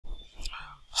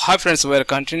Hi friends, we are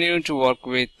continuing to work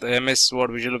with MS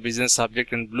Word Visual Business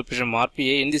Object and BluePrism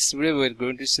RPA. In this video, we are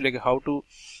going to see how to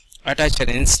attach an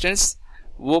instance,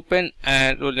 open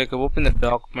the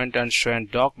document and show a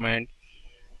document.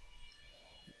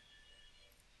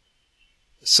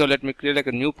 So let me create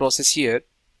a new process here.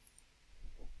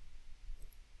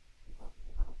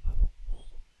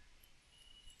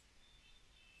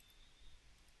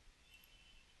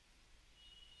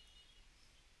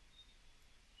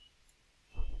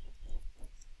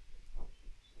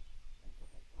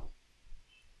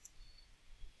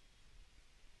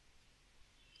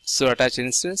 So attach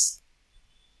instance.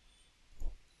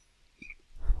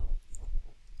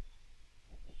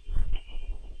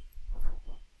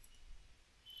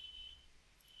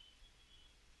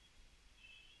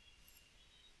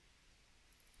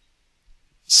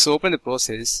 So open the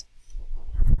process.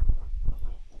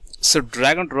 So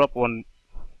drag and drop on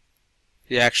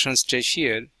the action stage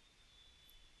here.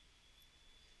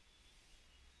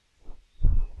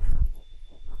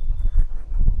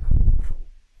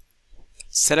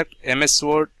 Select MS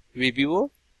Word VBO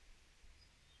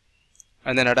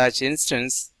and then attach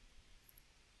instance.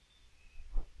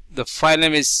 The file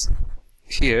name is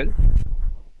here.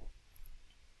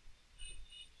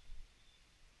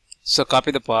 So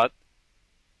copy the path.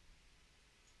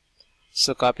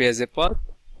 So copy as a path.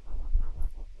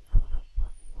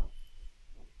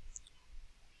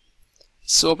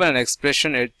 So open an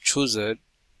expression at chooser.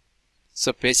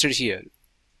 So paste it here.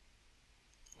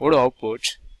 Go to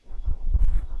output.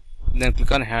 Then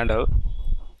click on handle.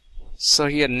 So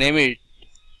here name it.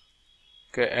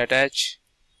 Okay, attach.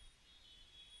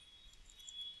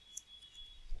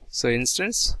 So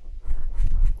instance.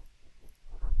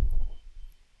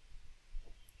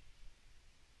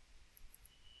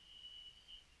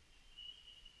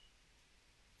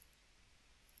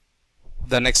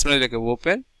 The next one is like a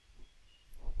open.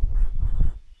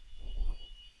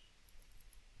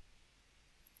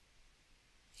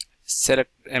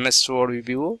 Select MS Word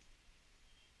VBO.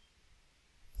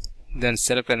 Then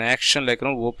select an action like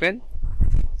open.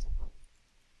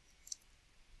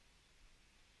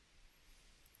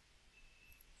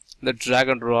 The drag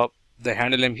and drop the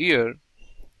handle name here,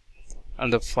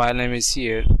 and the file name is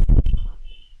here.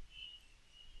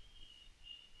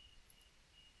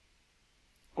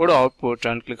 Go to output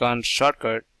and click on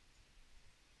shortcut.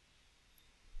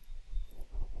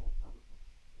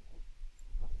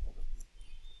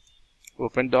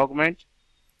 Open document.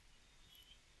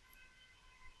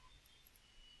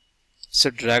 So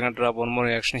drag and drop one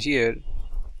more action here.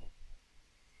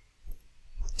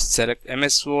 Select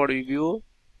MS Word VBO.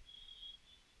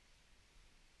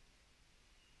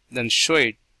 Then show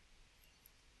it.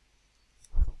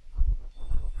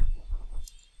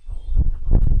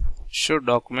 Show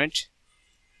document.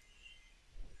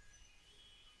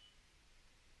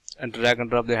 And drag and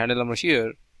drop the handle number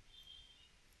here.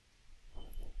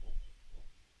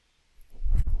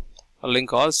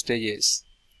 Link all stages.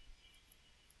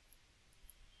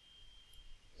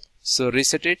 So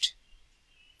reset it.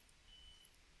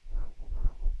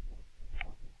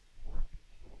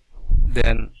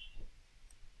 Then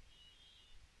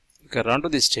you can run to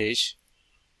this stage.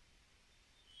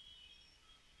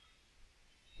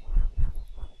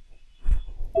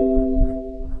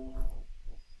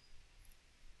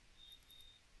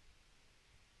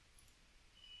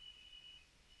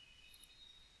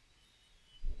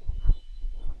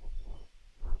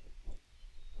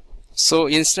 So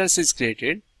instance is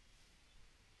created.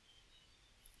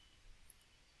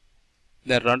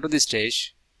 Then run to the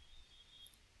stage.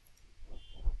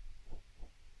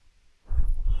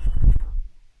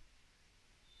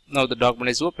 Now the document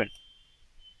is open.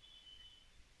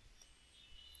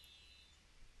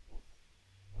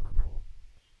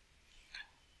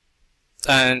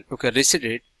 And okay, reset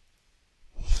it.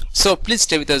 So please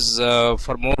stay with us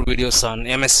for more videos on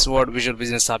MS Word Visual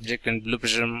Business Object and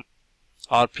BluePrism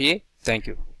RPA. Thank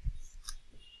you.